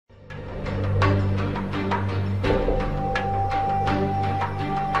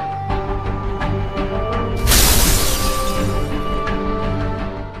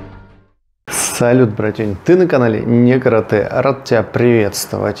Салют, Братюнь, ты на канале неКАРАтэ, рад тебя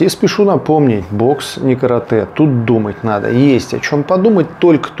приветствовать. И спешу напомнить, бокс неКАРАтэ, тут думать надо, есть о чем подумать.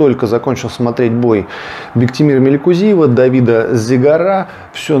 Только-только закончил смотреть бой Бектемира Меликузиева, Давида Зигарра.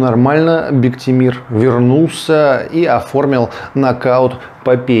 Все нормально, Бектемир вернулся и оформил нокаут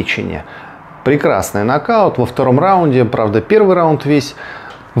по печени. Прекрасный нокаут во втором раунде, правда первый раунд весь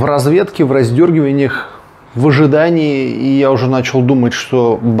в разведке, в раздергиваниях, в ожидании, и я уже начал думать,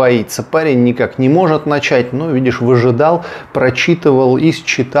 что боится парень, никак не может начать, но, видишь, выжидал, прочитывал и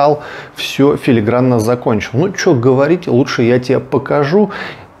считал, все филигранно закончил. Ну, что говорить, лучше я тебе покажу,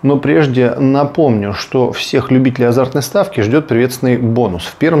 но прежде напомню, что всех любителей азартной ставки ждет приветственный бонус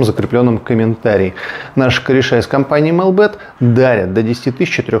в первом закрепленном комментарии. Наши кореша из компании MLBet дарят до 10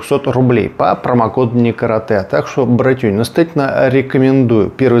 400 рублей по промокоду неКАРАтэ. Так что, братюнь, настоятельно рекомендую.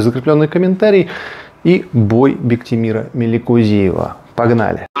 Первый закрепленный комментарий и бой Бектемира Меликузиева.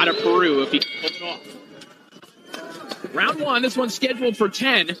 Погнали. Round one, this one's scheduled for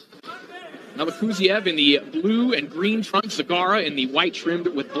 10. Mеликузиев in the blue and green trunks, Zigarra in the white trimmed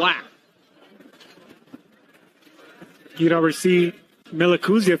with black. You'd already see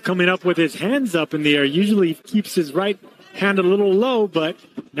Mеликузиев coming up with his hands up in the air. Usually he keeps his right hand a little low, but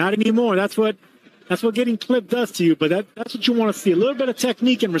not anymore. That's what getting clipped does to you, but that's what you want to see. A little bit of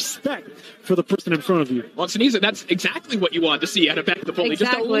technique and respect for the person in front of you. Well, Sinisa, that's exactly what you want to see out of Bектемir. Exactly.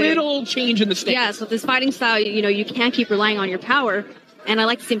 Just a little change in the stance. Yes, with this fighting style, you can't keep relying on your power. And I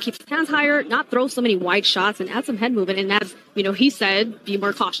like to see him keep his hands higher, not throw so many wide shots, and add some head movement. And as, he said, be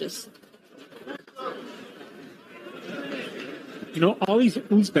more cautious. All these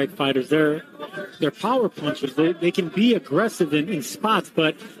Uzbek fighters, they're power punchers. They can be aggressive in spots,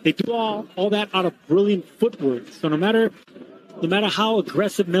 but they do all that out of brilliant footwork. So no matter how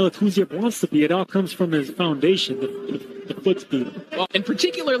aggressive Mеликузиев wants to be, it all comes from his foundation, the foot speed. Well, and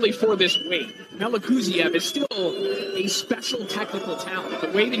particularly for this weight, Melikuziев is still a special technical talent. The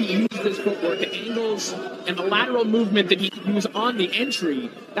way that he uses his footwork, the angles, and the lateral movement that he can use on the entry,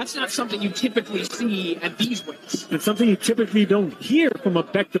 that's not something you typically see at these weights. And something you typically don't hear from a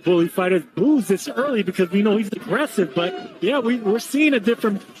Bектemir fighter boos this early because we know he's aggressive. But yeah, we're seeing a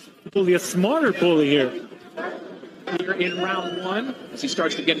different bully, a smarter bully here. Here in round one, as he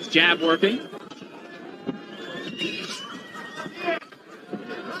starts to get his jab working.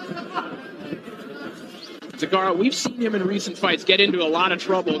 Zigarra, we've seen him in recent fights get into a lot of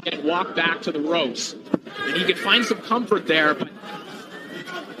trouble, getting walked back to the ropes. And he could find some comfort there, but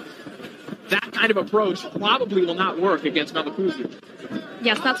that kind of approach probably will not work against Melikuziев.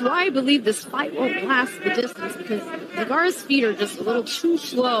 Yes, that's why I believe this fight won't last the distance, because Zigarra's feet are just a little too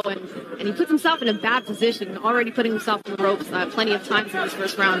slow, and he puts himself in a bad position, already putting himself in the ropes plenty of times in this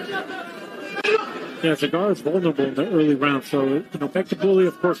first round. Yeah, Zigarra's vulnerable in the early round, so Bектemir,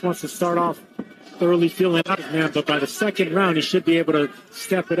 of course, wants to start off early feeling out his man, but by the second round, he should be able to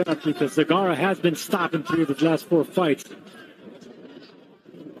step it up because Zigarra has been stopping 3 of his last 4 fights.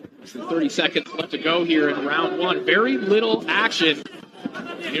 30 seconds left to go here in round one. Very little action.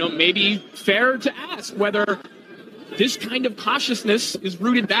 Maybe fair to ask whether this kind of cautiousness is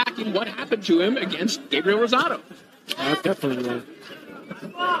rooted back in what happened to him against Gabriel Rosado. Definitely.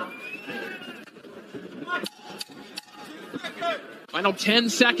 Final 10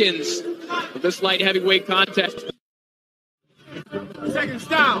 seconds of this light heavyweight contest. Seconds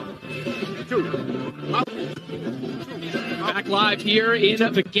down. 2. Back live here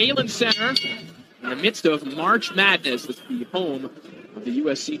in the Galen Center in the midst of March Madness. This is the home of the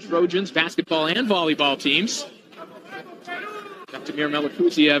USC Trojans basketball and volleyball teams. Bektemir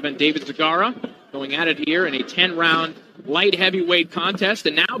Melikuziев and David Zigarra going at it here in a 10-round light heavyweight contest.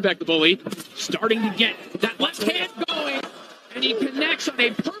 And now Bektemir starting to get that left hand going. And he connects on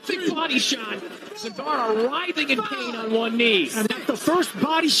a perfect body shot. Zigarra writhing in pain on one knee. And that's the first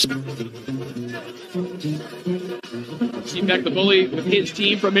body shot. See Bektemir with his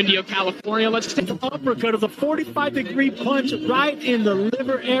team from Indio, California. Let's take a look. Uppercut is a 45-degree punch right in the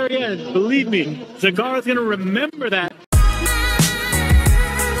liver area. And believe me, Zigarra's going to remember that.